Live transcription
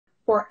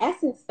for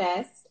Essence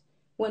Fest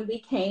when we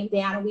came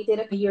down, and we did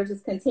it for years,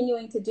 just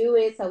continuing to do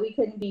it. So we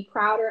couldn't be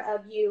prouder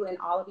of you and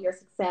all of your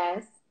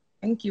success.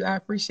 Thank you. I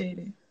appreciate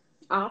it.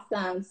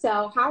 Awesome.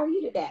 So how are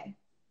you today?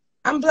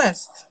 I'm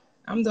blessed.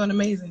 I'm doing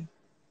amazing.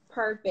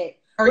 Perfect.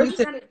 How are you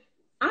today?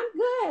 I'm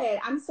good.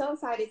 I'm so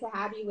excited to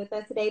have you with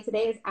us today.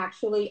 Today is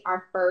actually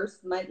our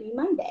first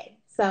Monday.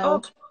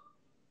 Oh,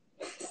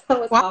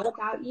 So it's wow. all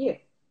about you.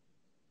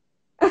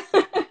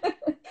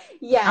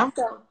 Yeah. I'm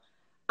So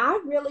I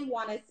really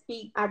want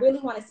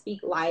to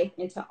speak life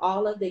into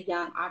all of the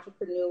young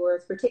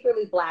entrepreneurs,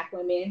 particularly Black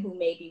women who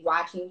may be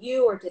watching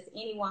you, or just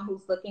anyone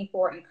who's looking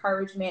for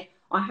encouragement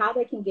on how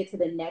they can get to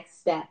the next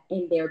step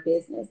in their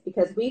business.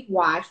 Because we've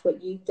watched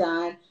what you've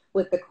done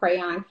with the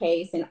crayon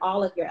case and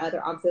all of your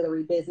other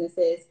auxiliary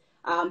businesses,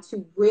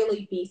 to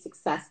really be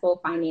successful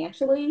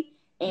financially.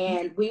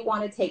 And we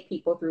want to take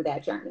people through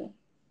that journey.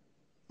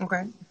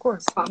 okay. Of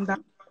course.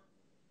 Awesome.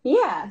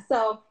 Yeah.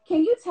 So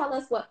can you tell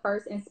us what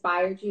first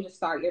inspired you to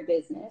start your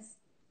business?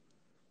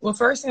 What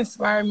first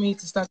inspired me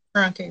to start the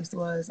Crown Case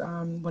was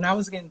when I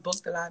was getting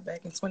booked a lot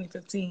back in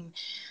 2015.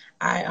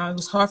 It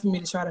was hard for me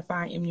to try to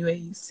find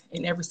MUAs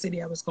in every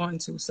city I was going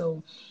to.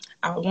 So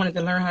I wanted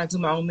to learn how to do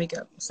my own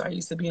makeup. So I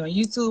used to be on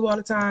YouTube all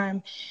the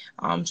time,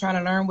 trying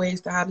to learn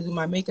ways to how to do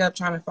my makeup,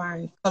 trying to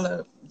find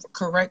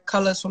correct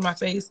colors for my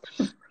face.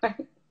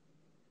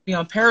 Be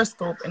on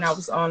Periscope, and I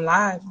was on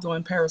live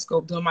doing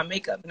Periscope, doing my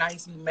makeup, and I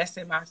used to be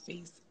messing my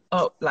face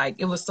up. Like,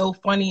 it was so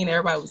funny, and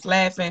everybody was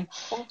laughing.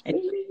 And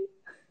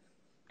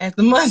as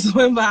the months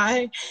went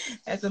by,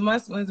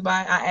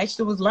 I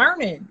actually was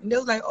learning. And they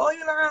was like, oh,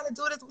 you learn how to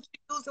do this,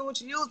 what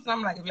you use. And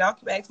I'm like, if y'all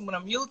keep asking what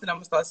I'm using, I'm going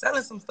to start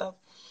selling some stuff.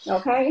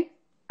 Okay.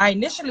 I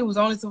initially was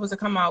only supposed to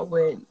come out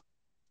with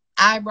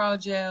eyebrow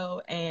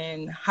gel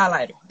and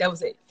highlighter. That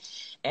was it.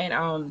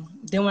 And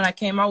then when I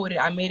came out with it,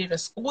 I made it a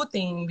school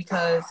thing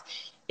because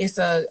it's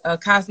a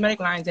cosmetic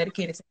line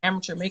dedicated to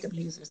amateur makeup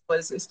users, but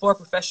it's for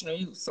professional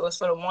use. So it's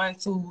for the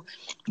ones who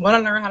want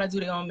to learn how to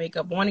do their own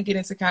makeup, want to get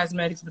into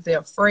cosmetics, but they're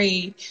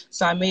afraid.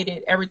 So I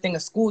made everything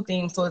a school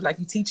theme. So it's like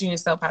you're teaching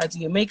yourself how to do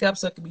your makeup,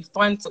 so it can be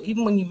fun. So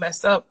even when you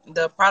mess up,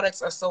 the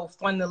products are so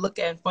fun to look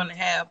at and fun to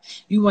have.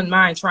 You wouldn't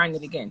mind trying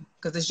it again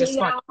because it's just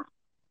fun.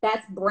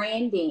 That's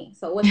branding.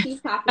 So what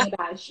she's talking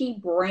about is she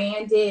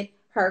branded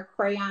her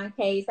crayon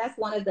case. That's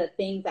one of the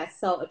things that's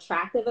so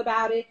attractive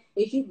about it,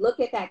 is you look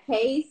at that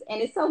case and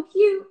it's so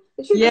cute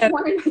that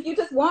you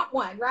just want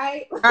one,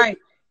 right? Right.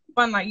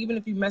 Fun, like even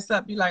if you mess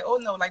up, you're like, oh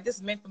no, like this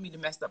is meant for me to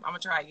mess up. I'm gonna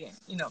try again.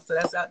 So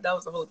that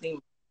was the whole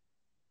thing.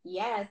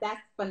 Yes,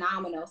 that's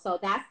phenomenal. So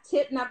that's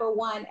tip number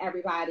one,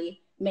 everybody.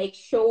 Make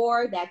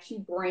sure that you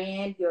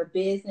brand your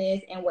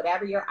business and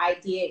whatever your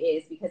idea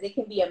is, because it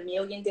can be a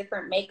million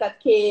different makeup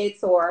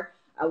kits or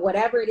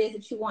whatever it is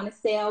that you want to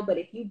sell. But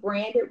if you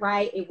brand it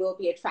right, it will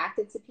be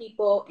attractive to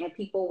people, and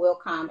people will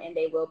come and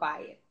they will buy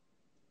it.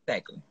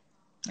 Exactly.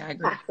 I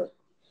agree. Absolutely.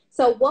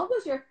 So what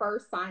was your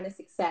first sign of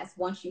success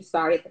once you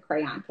started the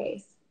crayon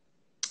case?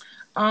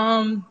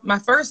 My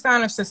first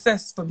sign of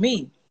success for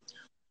me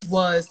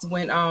was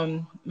when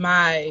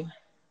my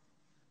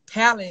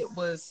palette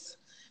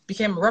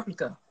became a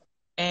replica,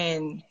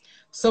 and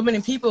so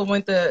many people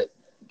went to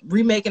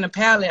remaking a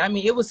palette. I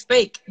mean, it was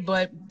fake,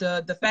 but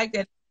the fact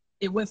that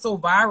it went so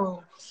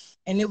viral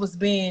and it was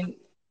being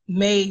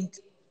made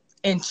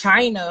in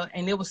China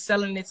and it was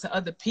selling it to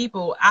other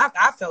people,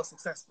 I felt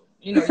successful.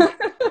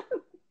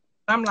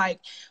 I'm like,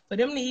 for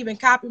them to even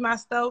copy my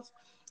stuff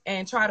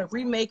and try to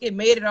remake it,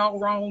 made it all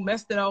wrong,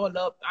 messed it all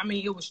up. I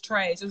mean, it was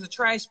trash. It was a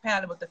trash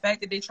palette, but the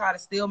fact that they tried to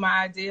steal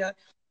my idea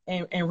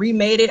and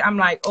remade it, I'm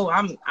like, oh,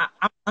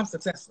 I'm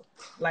successful.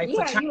 Like,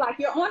 yeah,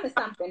 you're on to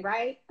something,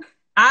 right?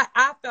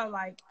 I felt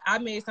like I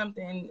made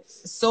something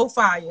so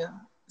fire,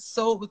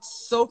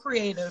 so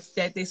creative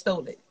that they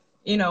stole it.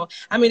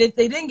 I mean,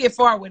 they didn't get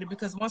far with it,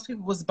 because once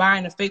people was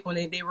buying a fake one,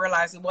 they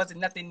realized it wasn't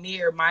nothing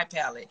near my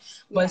palette.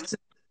 But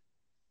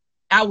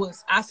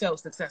I felt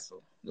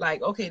successful.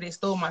 Like, okay, they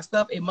stole my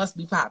stuff. It must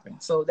be popping.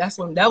 So that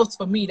was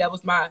for me. That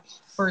was my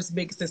first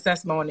big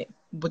success moment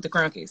with the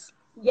crown case.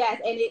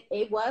 Yes, and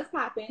it was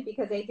popping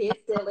because they did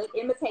steal it.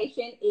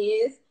 Imitation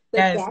is the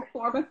best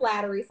form of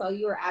flattery. So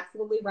you are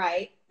absolutely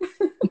right.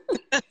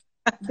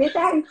 Did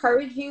that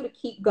encourage you to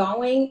keep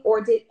going,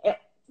 or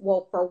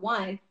for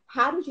one,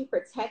 how did you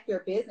protect your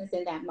business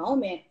in that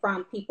moment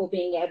from people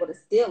being able to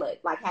steal it?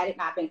 Like, had it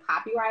not been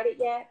copyrighted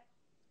yet?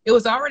 It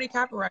was already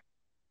copyrighted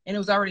and it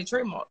was already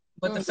trademarked.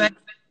 But the fact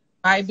that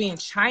by being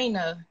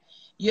China,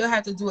 you'll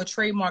have to do a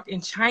trademark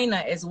in China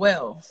as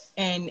well.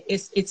 And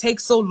it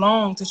takes so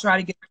long to try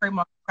to get a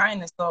trademark in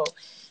China. So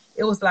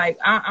it was like,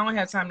 I don't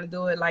have time to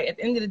do it. Like, at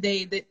the end of the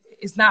day,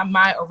 it's not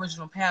my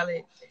original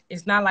palette.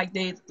 It's not like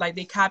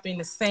they copying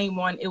the same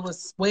one. It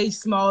was way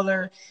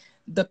smaller.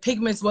 The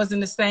pigments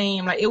wasn't the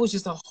same. Like, it was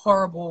just a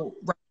horrible,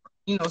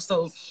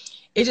 so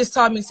it just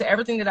taught me to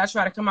everything that I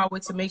try to come out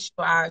with, to make sure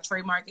I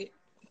trademark it,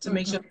 to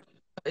make sure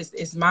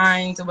it's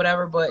mine or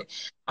whatever. But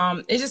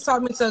it just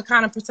taught me to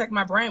kind of protect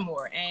my brand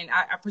more, and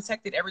I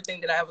protected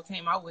everything that I ever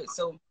came out with.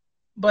 So,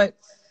 but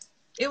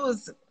I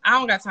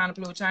don't got time to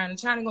play with China.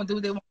 China gonna do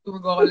what they want to do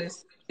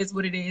regardless. is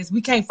what it is.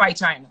 We can't fight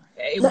China.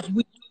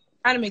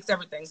 China makes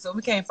everything, so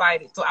we can't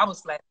fight it. So I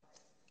was flat.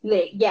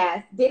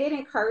 Yes. Did it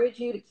encourage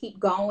you to keep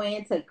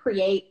going to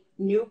create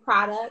new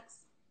products?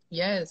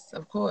 Yes,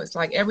 of course.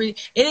 Like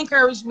it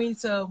encouraged me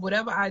to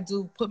whatever I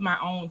do, put my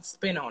own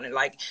spin on it.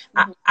 Like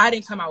Mhm. I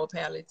didn't come out with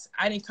palettes.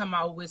 I didn't come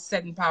out with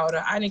setting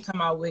powder. I didn't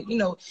come out with,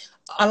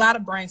 a lot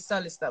of brands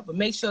sell this stuff, but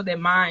make sure that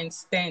mine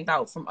stand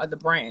out from other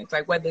brands.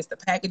 Like whether it's the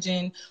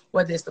packaging,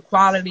 whether it's the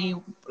quality,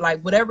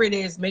 like whatever it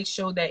is, make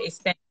sure that it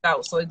stands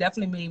out. So it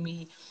definitely made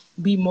me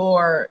be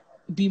more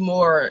be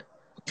more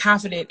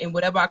confident in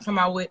whatever I come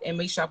out with and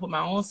make sure I put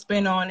my own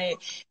spin on it.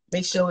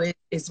 Make sure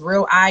it's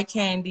real eye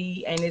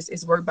candy and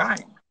it's worth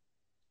buying.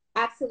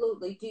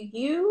 Absolutely.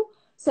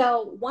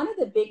 So one of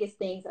the biggest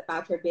things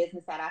about your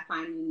business that I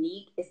find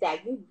unique is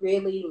that you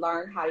really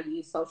learn how to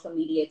use social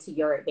media to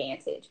your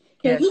advantage.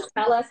 Can Yes. you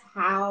tell us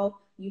how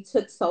you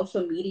took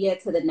social media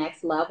to the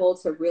next level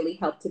to really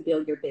help to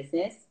build your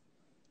business?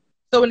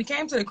 So when it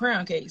came to the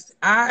crown case,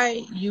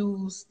 I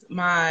used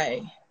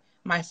my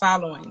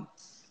following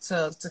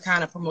to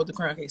kind of promote the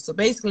crown case. So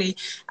basically,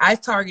 I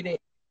targeted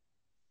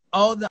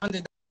all the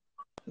underdogs.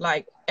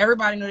 Like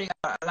everybody know they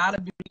got a lot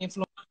of beauty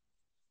influence.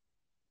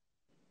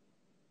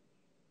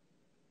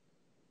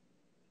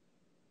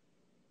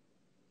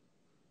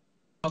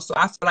 So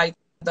I feel like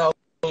the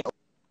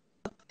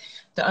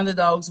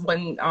underdogs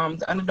when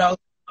the underdogs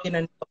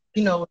getting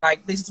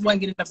like they just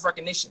wasn't getting enough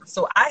recognition.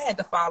 So I had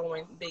the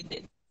following, they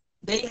did.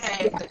 They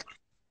had Yeah. the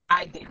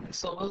I didn't.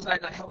 So it was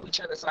like a help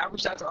each other. So I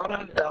reached out to all the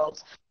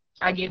underdogs.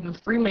 I gave them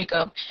free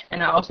makeup,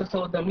 and I also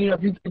told them,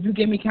 if you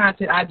give me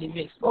content, I give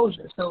you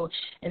exposure. So,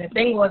 and the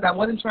thing was, I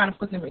wasn't trying to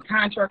put them in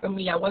contract with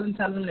me. I wasn't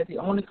telling them that they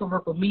only could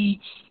work with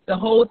me. The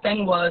whole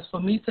thing was for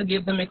me to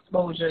give them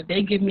exposure.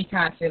 They give me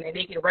content, and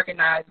they get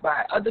recognized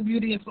by other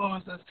beauty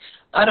influencers,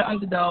 other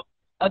underdogs,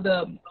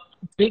 other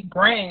big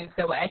brands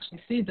that will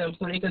actually see them,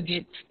 so they could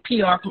get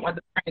PR from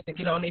other brands and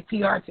get on their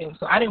PR team.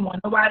 So I didn't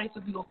want nobody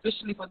to be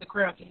officially for the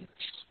crown case.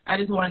 I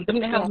just wanted them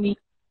to help Yeah. me.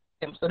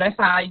 So that's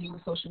how I use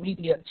social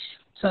media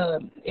to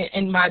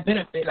in my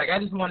benefit. Like I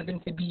just wanted them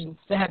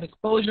to have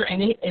exposure,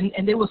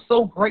 and they were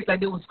so great.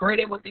 Like they was great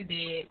at what they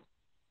did.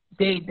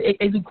 They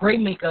do great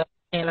makeup,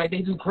 and like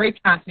they do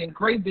great content,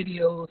 great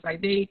videos.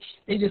 Like they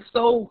just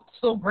so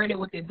great at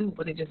what they do,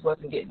 but they just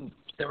wasn't getting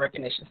the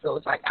recognition. So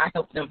it's like I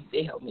helped them,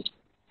 they helped me.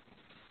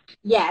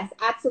 Yes,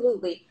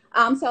 absolutely.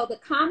 So the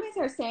comments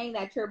are saying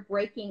that you're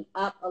breaking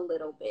up a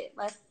little bit.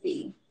 Let's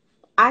see.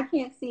 I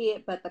can't see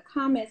it, but the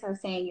comments are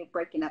saying you're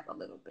breaking up a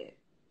little bit.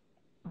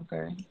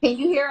 Okay. Can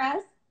you hear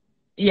us?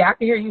 Yeah, I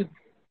can hear you.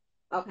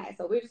 Okay,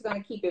 so we're just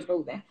going to keep it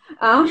moving.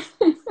 Um,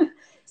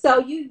 so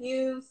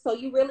you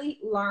really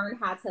learn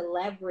how to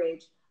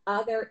leverage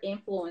other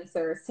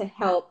influencers to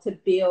help to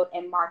build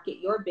and market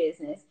your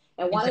business.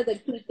 And one of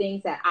Exactly. the key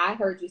things that I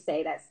heard you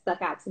say that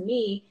stuck out to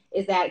me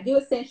is that you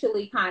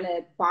essentially kind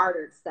of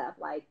bartered stuff,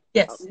 like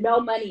Yes. no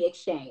money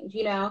exchange,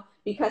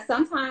 because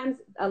sometimes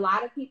a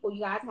lot of people,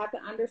 you guys have to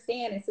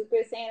understand, and Super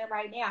is saying it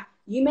right now,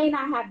 you may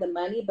not have the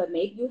money, but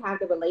maybe you have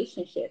the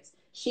relationships.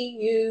 She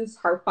used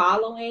her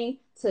following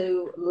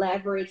to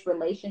leverage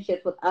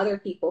relationships with other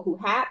people who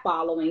had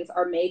followings,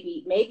 or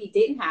maybe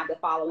didn't have the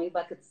following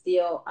but could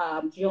still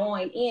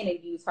join in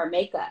and use her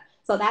makeup.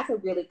 So that's a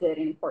really good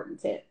and important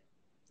tip.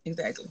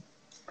 Exactly.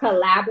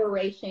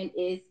 Collaboration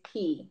is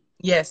key.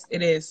 Yes,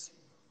 it is.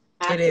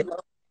 It is. Absolutely.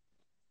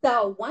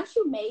 So once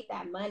you made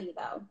that money,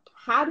 though,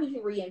 how did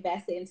you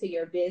reinvest it into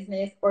your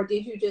business, or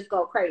did you just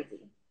go crazy?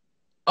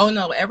 Oh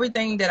no,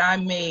 everything that I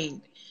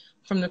made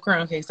from the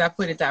crown case, I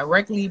put it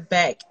directly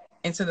back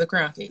into the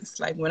crown case.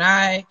 Like when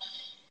I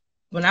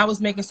was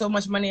making so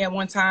much money at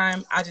one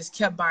time, I just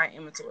kept buying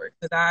inventory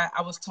because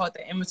I was taught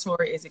that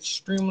inventory is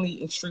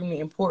extremely, extremely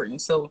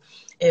important. So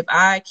if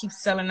I keep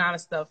selling out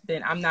of stuff,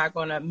 then I'm not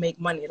going to make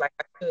money like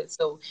I could.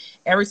 So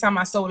every time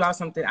I sold out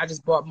something, I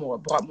just bought more,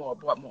 bought more,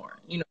 bought more.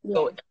 Yeah.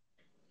 So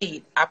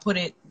I put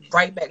it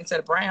right back into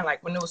the brand.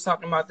 Like when it was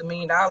talking about the $1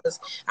 million,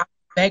 I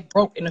back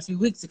broke in a few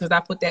weeks because I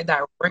put that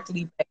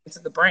directly back into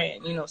the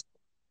brand.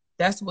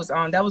 That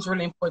was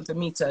really important to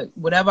me to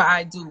whatever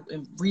I do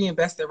and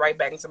reinvest it right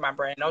back into my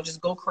brand. Don't just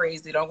go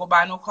crazy. Don't go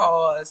buy no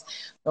cars.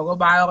 Don't go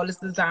buy all this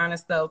designer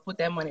stuff. Put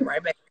that money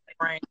right back into the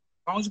brand.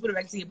 As long as you put it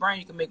back into your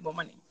brand, you can make more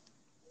money.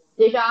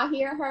 Did y'all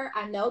hear her?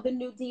 I know the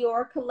new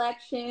Dior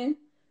collection,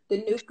 the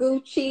new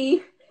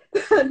Gucci,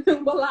 the new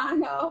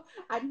Milano.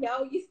 I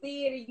know you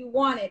see it and you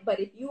want it, but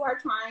if you are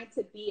trying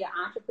to be an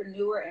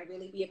entrepreneur and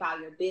really be about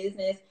your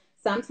business,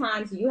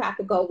 sometimes you have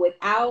to go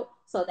without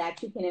so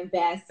that you can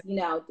invest.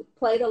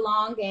 Play the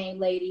long game,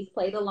 ladies.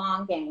 Play the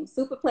long game.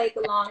 Super played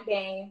the long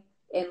game,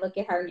 and look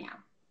at her now.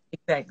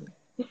 Exactly.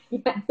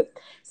 Yes.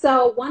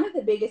 So one of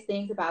the biggest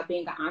things about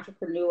being an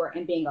entrepreneur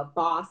and being a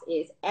boss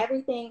is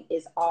everything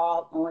is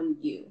all on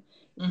you.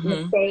 Hmm.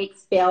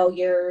 Mistakes,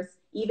 failures,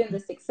 even the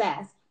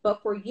success.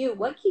 But for you,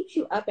 what keeps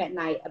you up at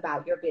night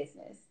about your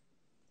business?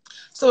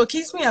 So what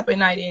keeps me up at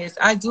night is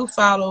I do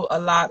follow a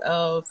lot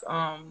of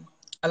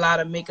a lot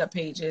of makeup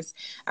pages.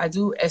 I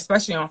do,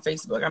 especially on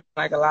Facebook. I'm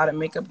like a lot of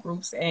makeup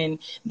groups, and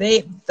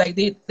they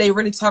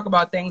really talk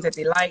about things that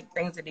they like,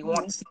 things that they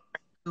want to see.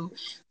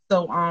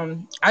 So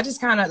I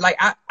just kind of like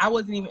I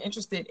wasn't even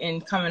interested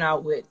in coming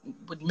out with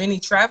many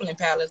traveling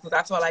palettes, because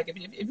I thought like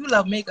if you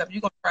love makeup,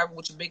 you're gonna travel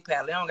with your big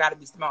palette. It don't got to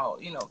be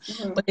small, you know.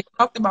 Mm-hmm. But they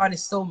talked about it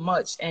so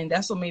much, and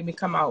that's what made me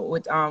come out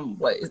with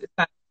what is it's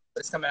not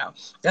what's coming out.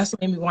 That's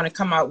what made me want to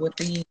come out with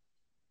these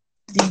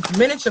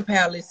miniature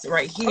palettes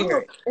right Oh,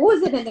 here.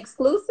 was it an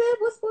exclusive?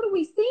 What are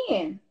we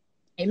seeing?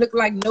 They look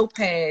like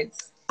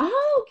notepads.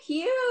 Oh,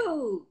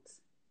 cute.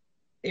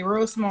 They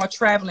real small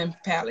traveling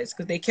palettes,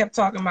 because they kept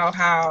talking about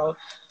how,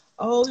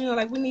 oh, you know,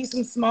 like we need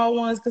some small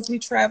ones because we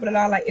travel a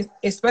lot, like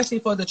especially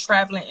for the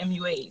traveling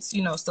MUAs,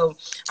 you know. So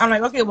I'm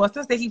like, okay, well,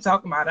 since they keep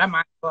talking about it, I might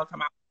as well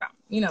come out with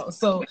something, you know.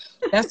 So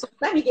that's what,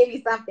 Let me give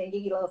you something.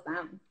 Give you a little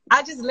something.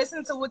 I just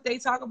listen to what they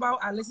talk about.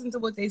 I listen to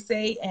what they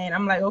say, and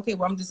I'm like, okay,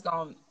 well, I'm just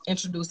gonna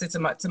introduce it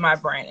to my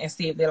brand and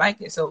see if they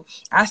like it. So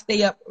I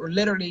stay up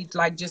literally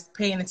like just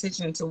paying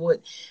attention to what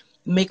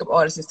makeup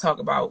artists talk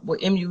about, what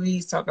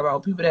MUEs talk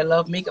about, people that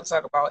love makeup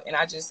talk about, and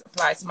I just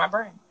apply it to my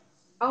brand.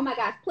 Oh my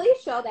gosh, please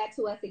show that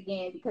to us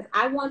again, because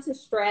I want to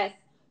stress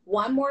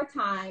one more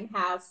time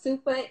how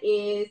Supa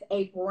is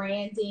a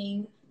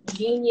branding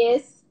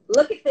genius.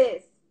 Look at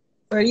this.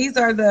 So these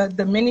are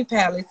the mini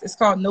palettes. It's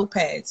called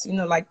notepads. You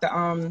know, like the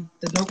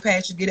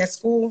notepads you get at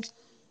school,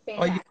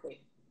 or you,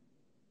 Fantastic.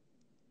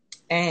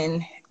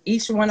 and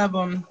each one of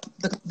them,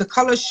 the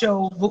colors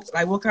show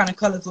like what kind of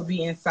colors will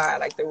be inside.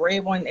 Like the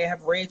red one, they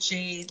have red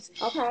shades.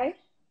 Okay.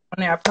 One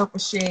they have purple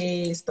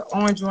shades. The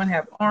orange one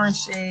have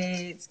orange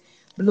shades.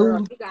 Girl,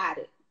 Blue, you got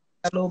it.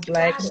 a little You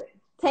black. got it.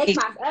 Take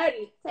my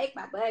buddy. Take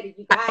my buddy.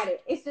 You got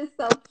it. It's just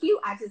so cute.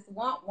 I just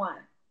want one.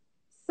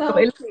 So So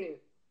it's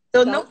cute.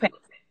 still So notepad.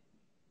 cute.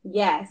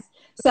 Yes.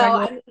 So,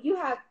 Regular. I mean, you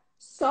have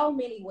so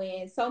many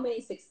wins, so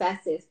many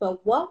successes,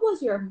 but what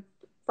was your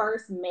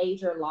first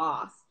major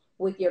loss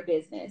with your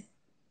business?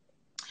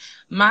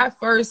 My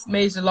first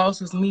major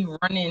loss was me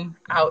running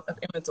out of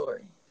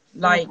inventory.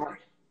 Like Okay.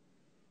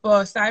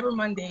 for Cyber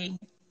Monday,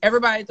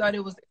 everybody thought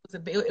it was a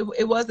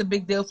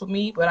big deal for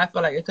me, but I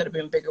feel like it could have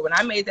been bigger. When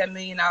I made that $1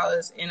 million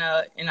in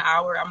an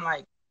hour, I'm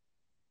like,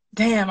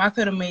 damn, I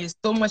could have made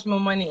so much more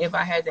money if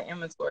I had the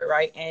inventory,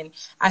 right? And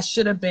I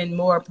should have been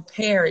more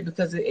prepared,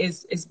 because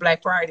it's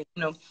Black Friday,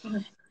 you know,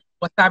 Mhm.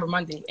 or Cyber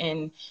Monday.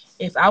 And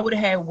if I would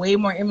have had way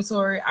more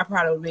inventory, I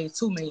probably would have made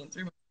 2 million,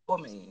 3 million, 4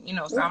 million, you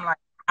know. So I'm like,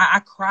 I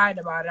cried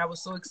about it. I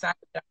was so excited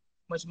that I had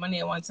so much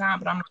money at one time,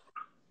 but I'm like,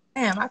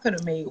 damn, I could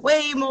have made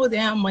way more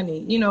damn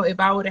money, you know,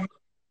 if I would have.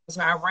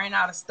 So I ran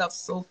out of stuff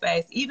so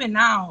fast. Even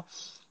now,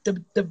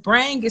 the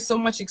brand gets so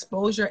much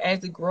exposure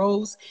as it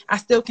grows. I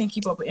still can't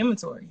keep up with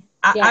inventory.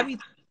 I Yeah. be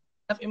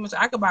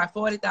inventory. I could buy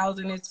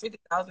 40,000 is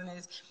 50,000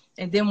 is,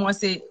 and then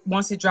once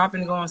it drop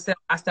and go on sale,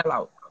 I sell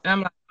out. And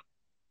I'm like,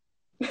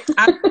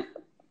 I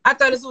I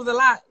thought this was a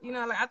lot, you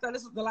know, like I thought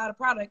this was a lot of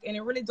product, and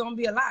it really don't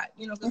be a lot,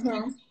 you know, because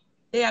Hmm.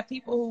 they have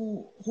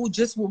people who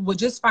just will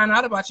just find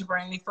out about your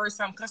brand. They first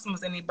time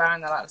customers, and they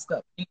buying a lot of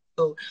stuff. You know?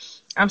 So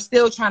I'm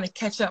still trying to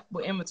catch up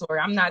with inventory.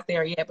 I'm not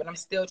there yet, but I'm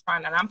still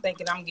trying. And I'm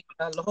thinking I'm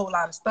getting a whole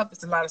lot of stuff.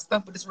 It's a lot of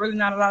stuff, but it's really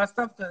not a lot of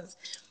stuff, because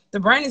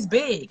the brand is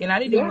big, and I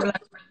didn't even Yeah.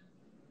 realize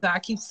that I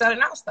keep selling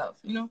out stuff.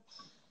 You know.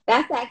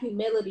 That's that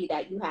humility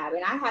that you have.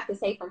 And I have to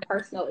say, from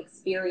personal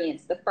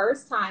experience, the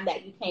first time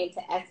that you came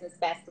to Essence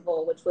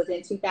Festival, which was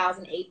in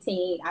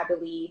 2018, I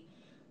believe,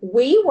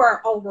 we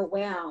were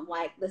overwhelmed.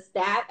 Like the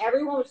staff,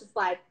 everyone was just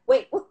like,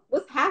 wait,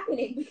 what's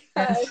happening? Because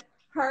Yes.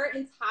 her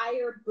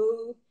entire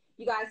booth,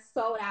 you guys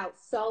sold out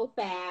so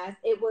fast.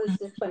 It was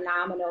just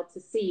phenomenal to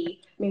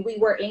see. I mean, we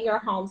were in your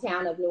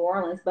hometown of New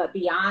Orleans, but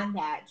beyond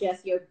that,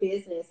 just your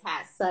business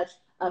had such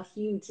a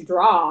huge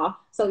draw.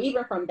 So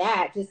even from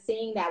that, just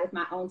seeing that with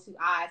my own two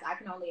eyes, I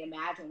can only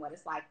imagine what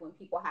it's like when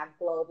people have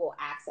global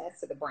access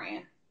to the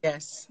brand.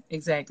 Yes,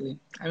 exactly.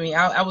 I mean,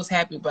 I was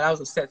happy, but I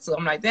was upset too.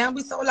 I'm like, damn,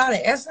 we sold out of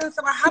Essence.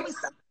 About how we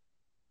sell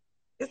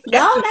it's No,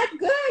 Essence. that's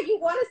good. You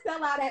want to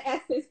sell out at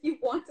Essence. You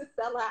want to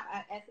sell out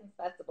at Essence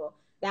Festival.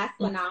 That's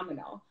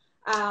phenomenal.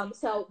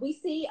 So we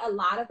see a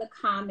lot of the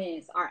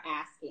comments are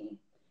asking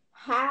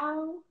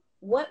how,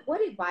 what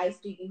advice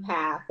do you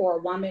have for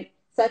a woman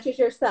such as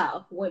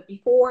yourself when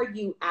before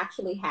you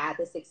actually had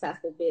the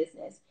successful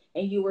business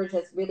and you were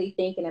just really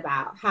thinking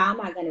about how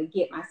am I going to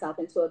get myself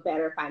into a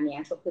better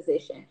financial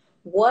position?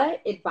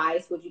 What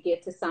advice would you give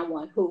to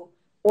someone who,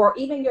 or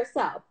even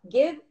yourself,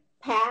 give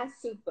past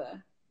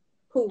Supa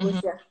who was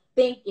Mhm. just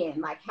thinking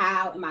like,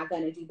 how am I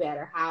going to do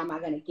better? How am I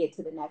going to get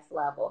to the next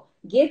level?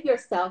 Give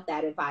yourself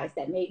that advice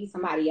that maybe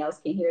somebody else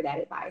can hear that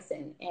advice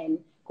and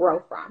grow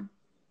from.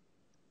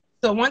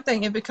 So one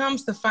thing, if it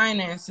comes to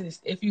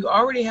finances, if you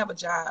already have a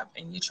job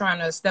and you're trying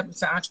to step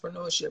into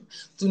entrepreneurship,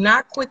 do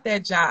not quit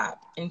that job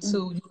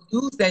until you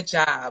use that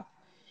job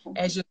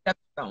as your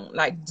stepping stone.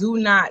 Like, do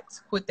not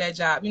quit that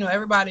job. You know,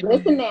 everybody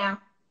Listen be now.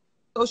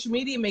 social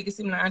media make it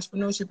seem like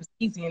entrepreneurship is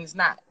easy, and it's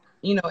not.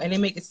 You know, and they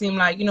make it seem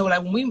like, you know,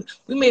 like when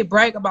we may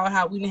brag about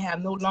how we didn't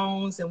have no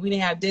loans and we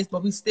didn't have this,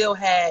 but we still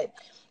had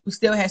we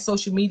still had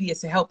social media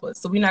to help us.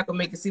 So we're not gonna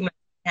make it seem like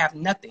we have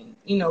nothing,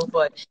 you know.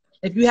 But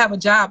if you have a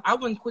job, I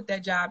wouldn't quit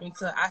that job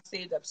until I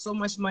saved up so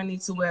much money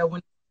to where when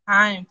it's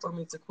time for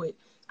me to quit,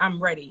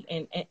 I'm ready,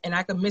 and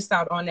I could miss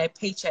out on that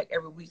paycheck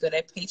every week or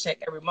that paycheck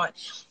every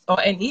month. Or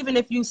and even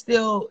if you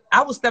still,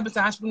 I would step into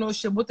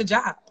entrepreneurship with the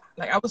job.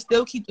 Like I would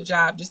still keep the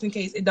job just in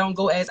case it don't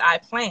go as I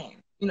planned.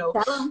 You know,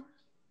 Tell them.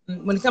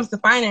 when it comes to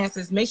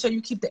finances, make sure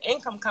you keep the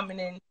income coming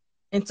in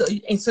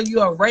until you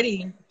are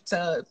ready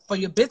to for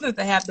your business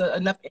to have the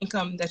enough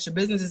income that your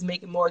business is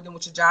making more than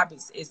what your job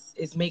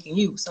is making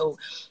you. So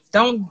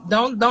don't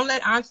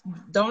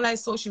let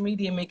social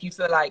media make you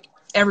feel like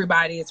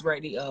everybody is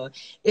ready.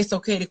 It's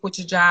okay to quit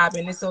your job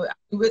and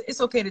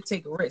it's okay to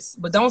take a risk,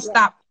 but Yeah.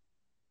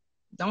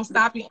 don't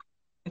stop you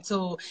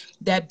until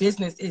that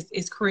business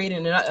is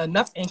creating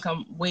enough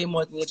income way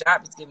more than your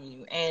job is giving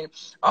you. And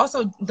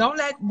also don't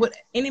let what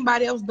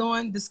anybody else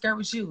doing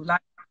discourage you.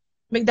 Like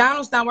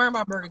McDonald's not worrying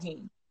about Burger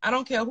King. I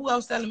don't care who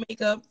else selling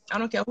makeup. I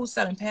don't care who's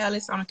selling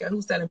palettes. I don't care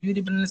who's selling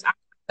beauty blenders. I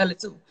sell it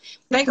too.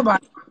 Think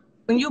about it.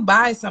 When you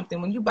buy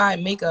something, when you buy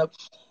makeup,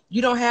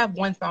 you don't have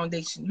one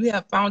foundation. You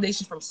have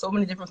foundation from so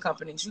many different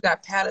companies. You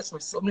got palettes from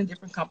so many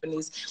different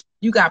companies.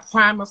 You got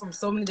primer from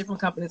so many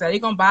different companies. Like, they're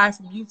gonna buy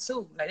from you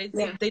too. Like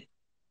Yeah. they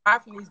buy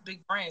from these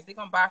big brands. They're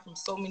gonna buy from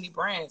so many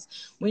brands.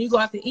 When you go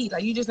out to eat,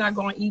 like you're just not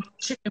gonna eat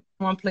chicken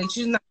from one place.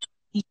 You're just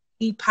not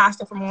eat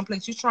pasta from one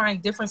place. You're trying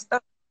different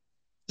stuff.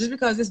 Just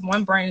because this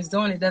one brand is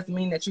doing it doesn't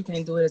mean that you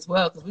can do it as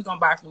well. Because we're gonna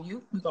buy from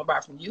you, we're gonna buy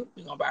from you,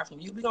 we're gonna buy from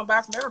you, we're gonna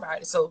buy from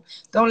everybody. So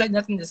don't let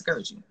nothing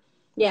discourage you.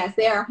 Yes,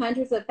 there are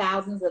hundreds of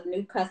thousands of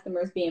new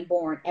customers being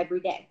born every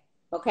day.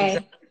 Okay,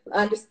 Exactly.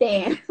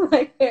 understand?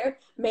 Like their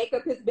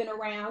makeup has been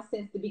around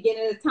since the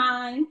beginning of the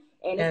time,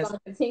 and it's Yes. going to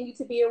continue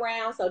to be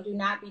around. So do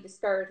not be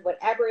discouraged.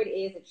 Whatever it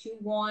is that you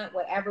want,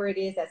 whatever it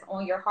is that's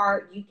on your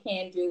heart, you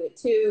can do it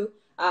too.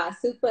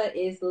 Supa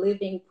is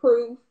living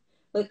proof.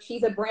 Look,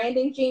 she's a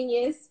branding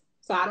genius.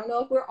 So I don't know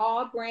if we're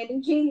all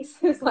branding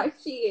geniuses like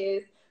she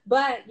is,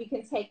 but you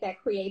can take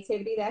that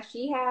creativity that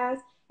she has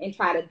and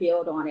try to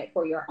build on it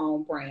for your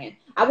own brand.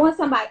 I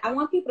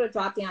want people to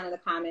drop down in the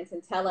comments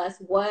and tell us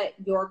what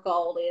your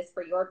goal is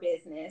for your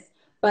business.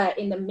 But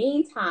in the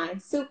meantime,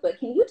 Supa,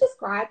 can you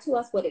describe to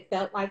us what it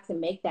felt like to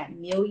make that $1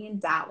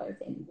 million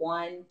in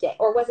one day?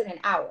 Or was it an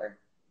hour?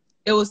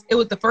 It was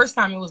the first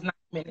time it was 9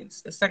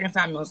 minutes. The second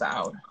time it was an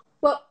hour.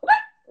 Well,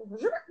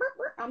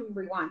 I'm gonna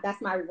rewind.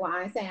 That's my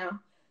rewind sound.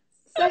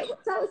 Say,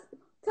 tell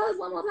us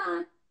one more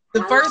time.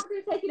 The How long first did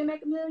it take you to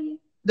make a million?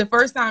 the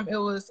first time it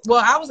was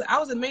well, I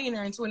was a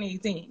millionaire in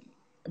 2018.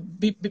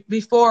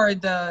 Before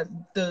the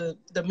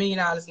 $1 million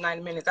in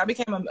 90 minutes, I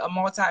became a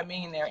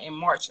multi-millionaire in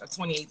March of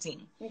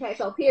 2018. Okay,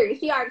 so period.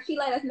 She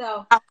let us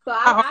know. So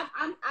I,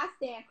 I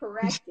stand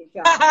corrected,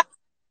 y'all.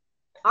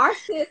 Our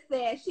sis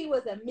said she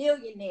was a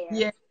millionaire.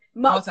 yeah,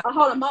 multi.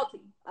 Hold on,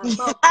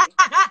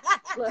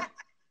 look,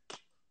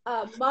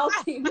 a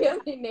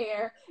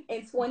multi-millionaire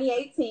in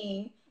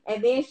 2018,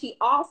 and then she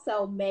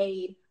also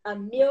made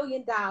 $1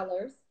 million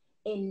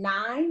in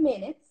 9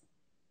 minutes.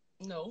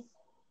 No,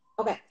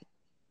 Okay,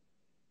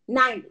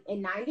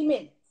 90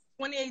 minutes.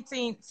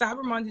 2018,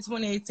 Cyber Monday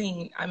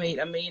 2018, I made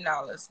 $1 million,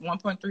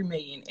 1.3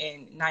 million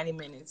in 90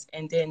 minutes,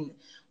 and then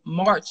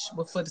March,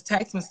 for the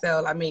taxman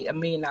sale, I made $1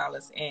 million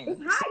It's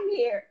in. hot in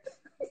here.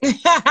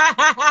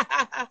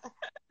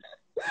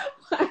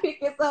 Why it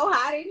get so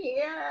hot in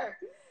here?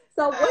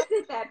 So what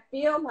did that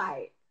feel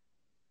like?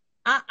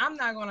 I'm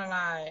not gonna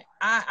lie.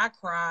 I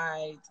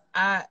cried.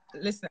 I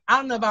listen. I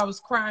don't know if I was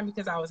crying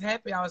because I was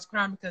happy. I was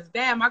crying because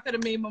damn, I could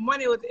have made more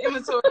money with the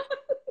inventory.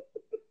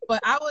 But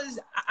I was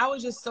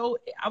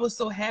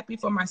so happy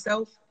for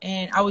myself,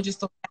 and I was just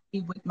so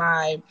happy with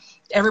my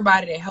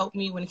everybody that helped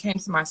me when it came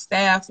to my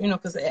staff. You know,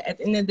 because at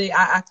the end of the day,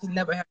 I could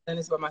never have done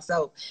this by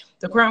myself.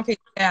 The Yeah. Crown Cake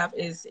staff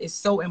is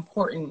so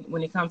important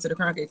when it comes to the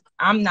Crown Cake.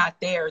 I'm not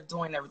there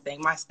doing everything.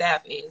 My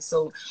staff is.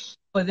 So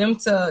for them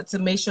to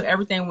make sure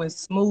everything went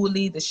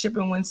smoothly, the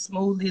shipping went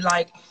smoothly,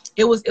 like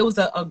it was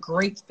a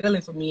great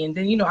feeling for me. And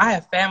then I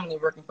have family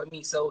working for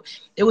me, so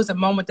it was a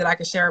moment that I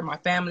could share with my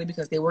family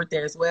because they work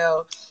there as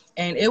well.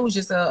 And it was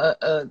just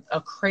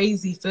a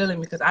crazy feeling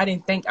because I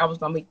didn't think I was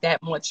gonna make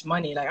that much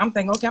money. Like I'm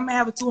thinking, okay, I'm gonna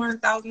have a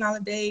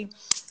 $200,000 day.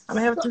 I'm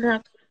gonna have a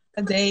 300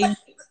 a day.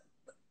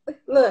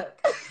 Look,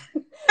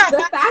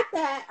 the fact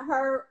that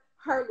her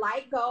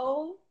light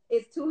goal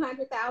is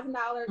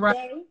 $200,000 a Right,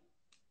 day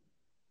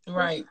is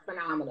right, just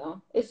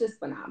phenomenal. It's just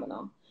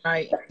phenomenal.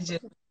 right. It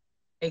just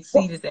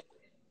exceeded that.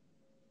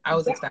 I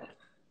was excited.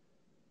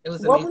 It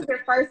was What was amazing.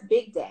 your first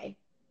big day?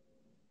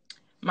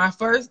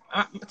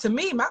 To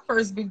me, my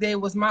first big day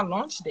was my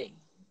launch day.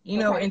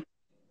 Okay.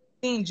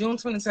 In June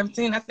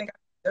 2017, I think I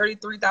had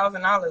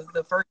 $33,000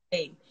 the first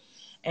day,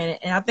 and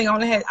I think I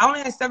only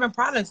had 7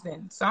 products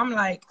then. So I'm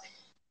like,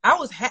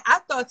 I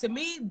thought to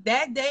me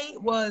that day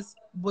was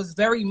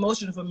very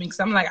emotional for me because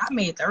I'm like, I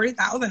made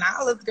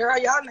 $30,000, girl.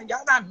 Y'all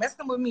not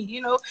messing with me,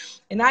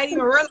 and I didn't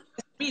even realize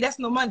to me that's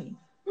no money,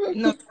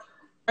 regular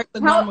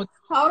hold, normal.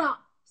 hold on.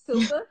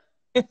 Super.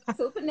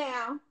 Super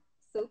now.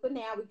 Super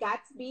now.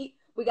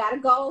 We got a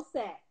goal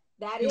set.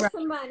 That is Right,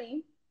 some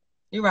money.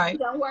 You're right.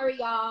 Don't worry,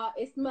 y'all.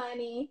 It's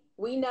money.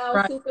 We know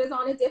Right. Supa is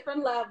on a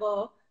different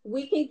level.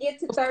 We can get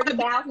to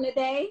 30,000 a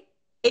day.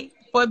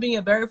 For being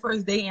your very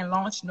first day and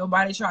launch,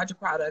 nobody tried your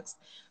products.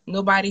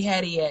 Nobody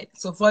had it yet.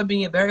 So for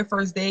being your very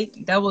first day,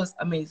 that was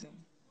amazing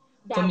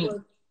for That me.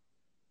 was,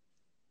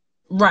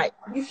 Right.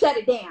 you shut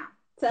it down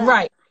to us.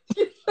 Right.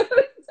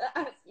 To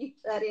us, you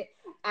shut it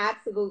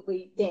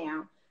absolutely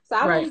down. So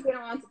I want Right. to get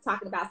on to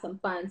talking about some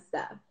fun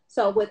stuff.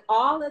 So with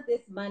all of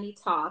this money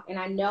talk, and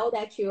I know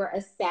that you're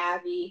a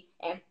savvy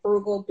and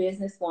frugal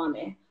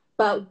businesswoman,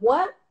 but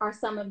what are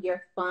some of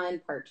your fun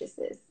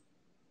purchases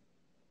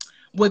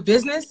With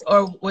business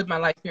or with my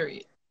life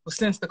period? Well,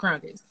 since the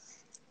crown case.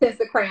 since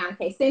the crayon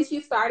case? Since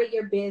you started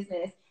your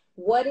business,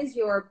 what is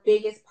your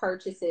biggest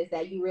purchases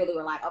that you really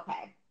were like,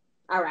 okay,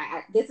 all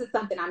right, this is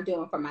something I'm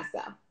doing for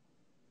myself?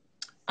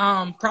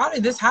 Probably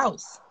this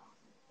house.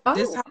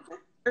 This Oh,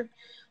 house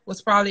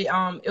was probably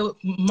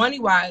money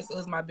wise, it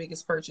was my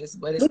biggest purchase,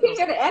 but it's we can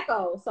still hear the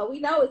echo, so we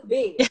know it's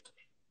big.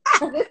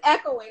 Because it's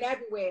echoing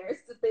everywhere.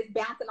 It's just it's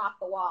bouncing off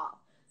the wall.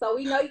 So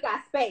we know you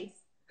got space.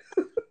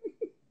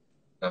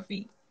 a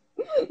feet.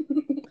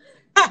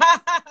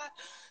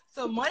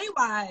 So money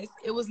wise,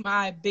 it was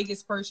my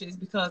biggest purchase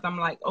because I'm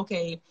like,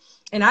 okay,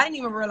 and I didn't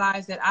even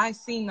realize that I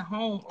seen the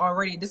home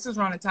already. This was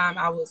around the time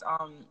I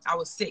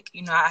was sick.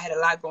 You know, I had a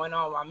lot going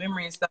on with my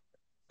memory and stuff.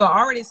 So I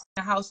already seen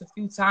the house a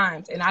few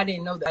times, and I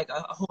didn't know that like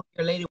a whole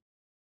year later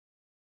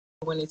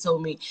when they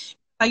told me,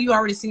 like, you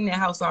already seen that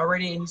house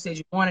already, and you said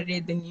you wanted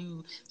it, then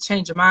you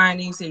changed your mind,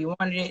 and you said you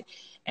wanted it,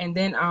 and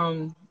then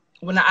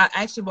when I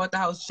actually bought the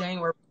house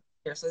January,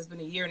 so it's been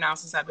a year now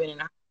since I've been in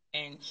the house,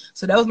 and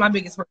so that was my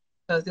biggest purchase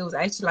because it was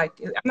actually like,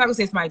 I'm not gonna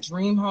say it's my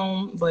dream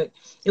home, but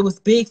it was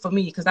big for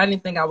me because I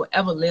didn't think I would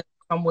ever live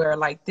somewhere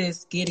like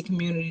this, gated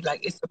community,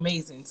 like it's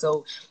amazing.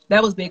 So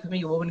that was big for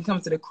me. But when it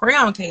comes to the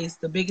crayon case,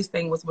 the biggest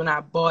thing was when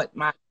I bought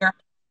my,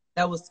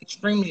 that was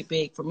extremely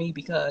big for me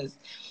because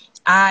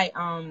I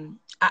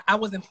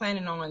wasn't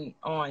planning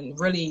on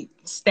really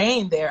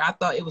staying there. I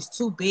thought it was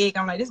too big.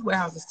 I'm like, this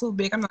warehouse is too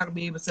big. I'm not gonna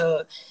be able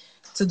to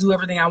do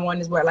everything I want in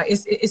this warehouse. Like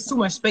it's too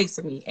much space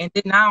for me. And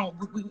then now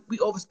we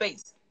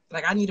overspace.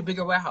 Like I need a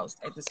bigger warehouse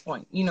at this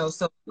point, you know.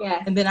 So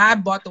Yes. and then I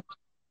bought the.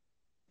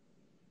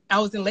 I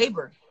was in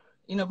labor.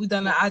 You know, we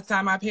done. I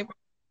signed my paper.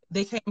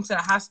 They came to the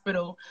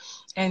hospital,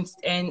 and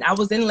I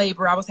was in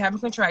labor. I was having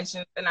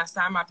contractions, and I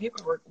signed my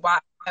paperwork while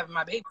having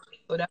my baby.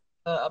 So that's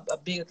a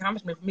big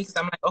accomplishment for me because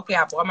I'm like, okay,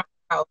 I bought my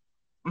house.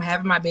 I'm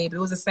having my baby. It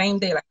was the same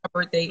day, like my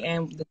birthday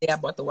and the day I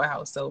bought the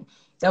warehouse. So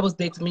that was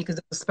big for me because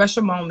it was a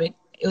special moment.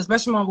 It was a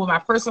special moment with my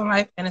personal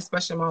life and a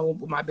special moment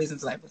with my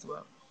business life as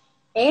well.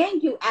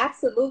 And you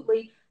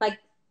absolutely like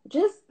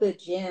just the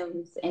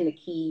gems and the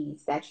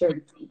keys that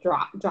you're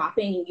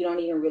dropping and you don't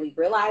even really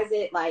realize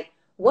it. Like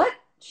what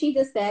she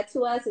just said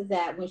to us is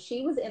that when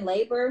she was in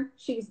labor,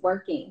 she was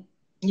working.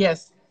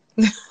 Yes.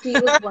 She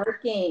was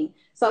working.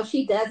 So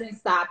she doesn't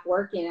stop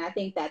working. And I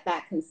think that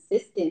that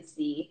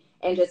consistency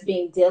and just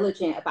being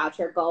diligent about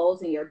your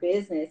goals and your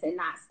business and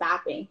not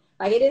stopping.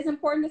 Like it is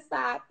important to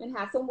stop and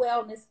have some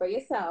wellness for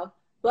yourself.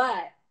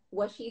 But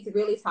what she's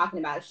really talking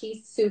about,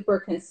 she's super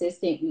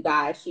consistent, you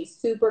guys. She's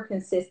super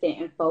consistent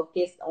and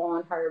focused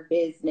on her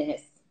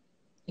business.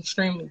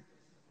 Extremely.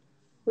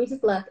 We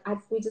just love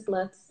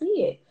to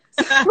see it.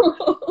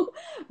 So,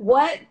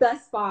 what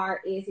thus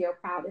far is your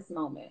proudest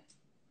moment?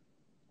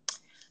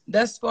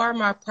 Thus far,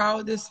 my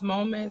proudest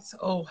moments.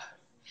 Oh,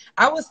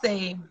 I would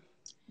say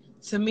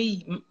to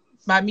me,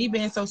 by me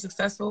being so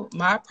successful,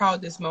 my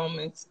proudest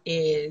moments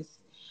is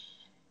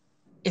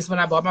when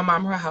I bought my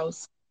mom her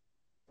house,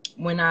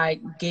 when I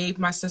gave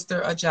my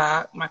sister a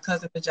job, my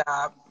cousin a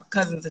job, my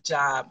cousins a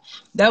job.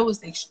 That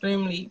was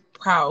extremely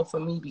proud for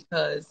me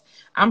because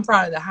I'm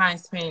proud of the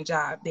highest paying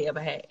job they ever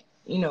had.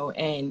 You know,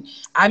 and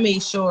I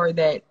made sure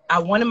that I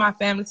wanted my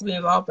family to be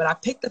involved, but I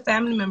picked the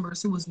family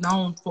members who was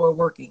known for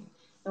working,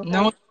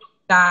 known Okay.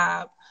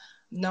 job,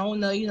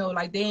 known you know,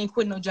 like they ain't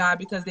quit no job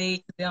because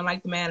they don't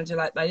like the manager,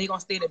 like they gonna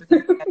stay there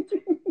because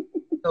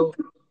so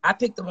I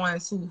picked the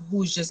ones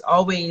who's just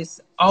always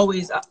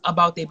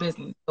about their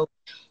business. So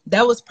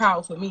that was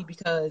proud for me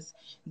because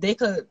they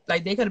could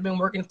have been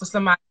working for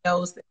somebody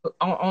else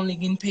only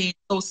getting paid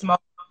so small,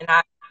 and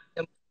I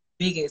them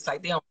biggest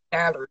like they on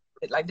salary.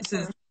 Like this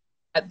is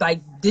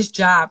like this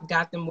job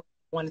got them where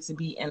they wanted to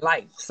be in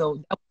life. So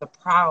that was a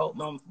proud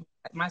moment.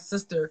 Like my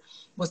sister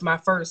was my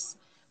first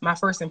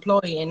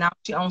employee, and now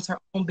she owns her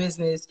own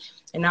business,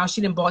 and now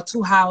she done bought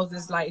two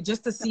houses. Like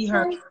just to see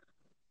her Okay.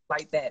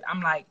 like that.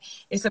 I'm like,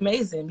 it's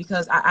amazing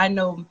because I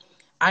know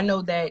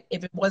that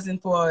if it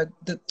wasn't for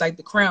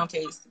the crown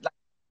case, like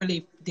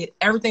really did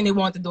everything they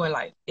wanted to do in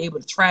life. They able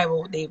to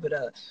travel, they able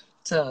to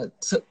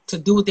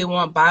do what they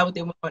want, buy what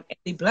they want, and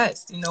they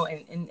blessed, you know,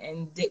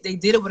 and they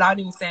did it without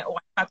even saying, oh,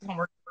 I have to come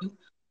work for you.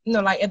 You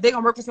know, like if they're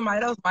gonna work for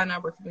somebody else, why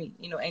not work for me?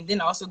 You know, and then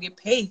also get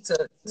paid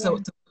Yeah.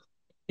 to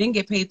then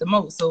get paid the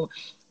most. So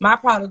my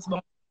products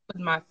won't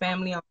put my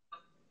family on,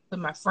 put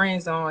my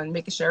friends on,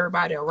 making sure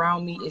everybody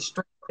around me is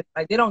straight.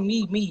 Like they don't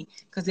need me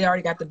because they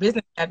already got the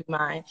business savvy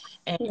mind,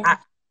 and Yeah.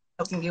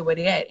 help them get where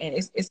they at. And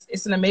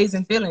it's an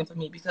amazing feeling for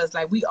me because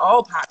like we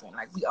all popping,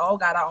 like we all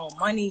got our own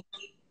money,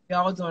 we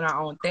all doing our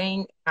own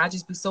thing. I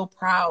just be so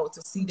proud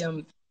to see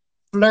them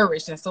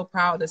flourish and so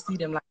proud to see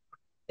them like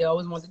they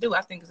always want to do.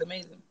 I think it's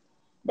amazing.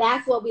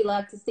 That's what we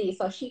love to see.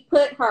 So she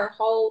put her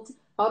whole,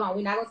 hold on,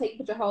 we're not going to take you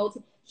put your whole,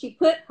 she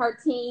put her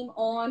team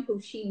on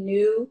who she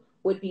knew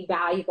would be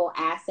valuable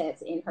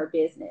assets in her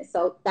business.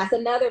 So that's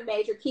another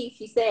major key.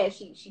 She said,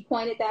 she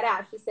pointed that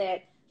out. She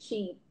said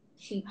she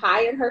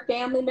hired her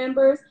family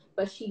members,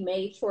 but she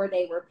made sure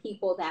they were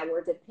people that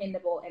were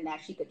dependable and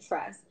that she could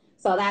trust.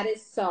 So that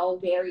is so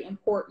very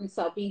important.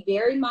 So be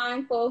very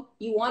mindful.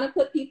 You want to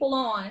put people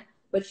on,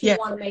 but you Yeah,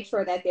 want to make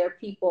sure that they're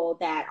people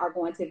that are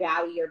going to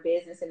value your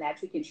business and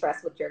that you can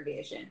trust with your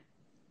vision.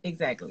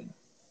 exactly.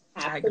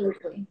 I agree.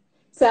 Absolutely.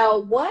 So,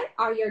 what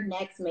are your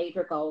next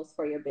major goals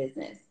for your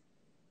business?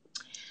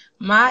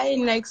 My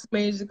next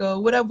major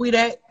goal, what up with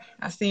that?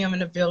 I see him in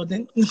the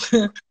building.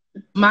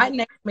 My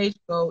next major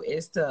goal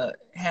is to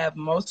have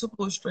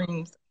multiple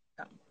streams,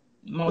 Yeah.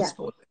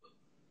 multiple.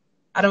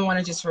 I don't want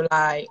to just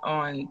rely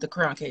on the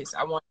Crown Case.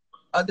 I want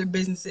other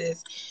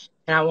businesses,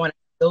 and I want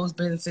those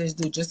businesses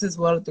do just as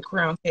well as the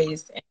Crown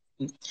Case.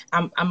 And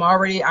I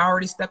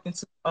already stepped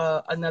into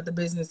another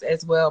business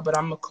as well, but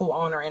I'm a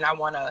co-owner, and I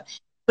want to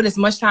put as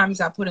much time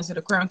as I put into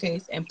the Crown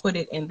Case and put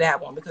it in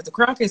that one because the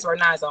Crown Case right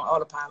now is on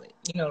autopilot.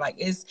 You know,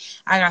 like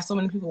I got so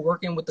many people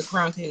working with the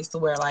Crown Case to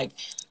where like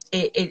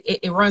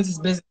it runs its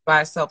business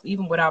by itself,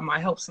 even without my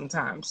help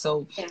sometimes.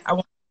 So Yeah. I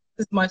want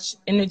as much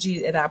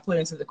energy that I put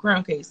into the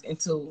Crown Case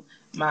into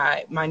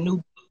my new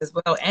business as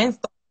well and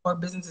start more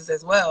businesses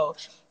as well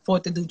for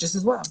it to do just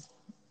as well.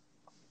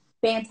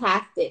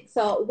 Fantastic.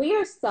 So, we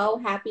are so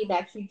happy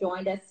that you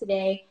joined us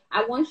today.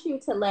 I want you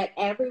to let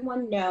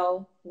everyone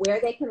know where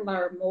they can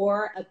learn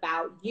more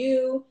about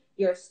you,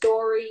 your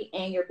story,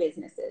 and your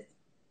businesses.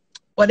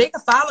 Well, they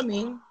can follow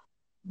me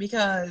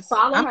because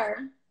Follow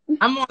her.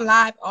 I'm on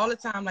live all the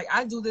time. Like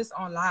I do this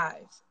on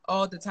live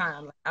all the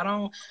time.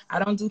 Like I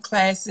don't do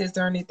classes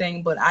or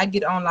anything, but I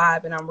get on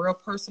live and I'm real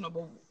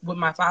personable with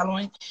my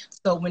following.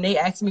 So when they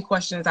ask me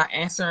questions, I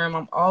answer them.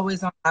 I'm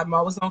always on. I'm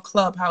always on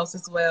Clubhouse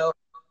as well.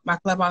 My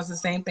Clubhouse is the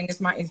same thing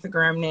as my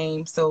Instagram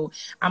name. So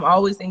I'm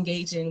always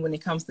engaging when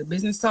it comes to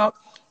business talk.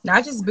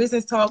 Not just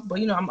business talk, but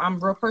I'm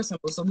real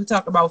personable. So we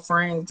talk about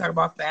friends, we talk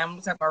about family,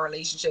 we talk about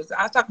relationships.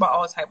 I talk about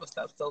all type of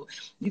stuff. So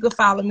you can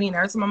follow me and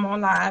every time I'm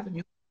on live, if you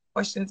have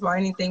questions about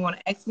anything, want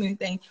to ask me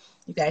anything,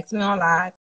 you can ask me on live.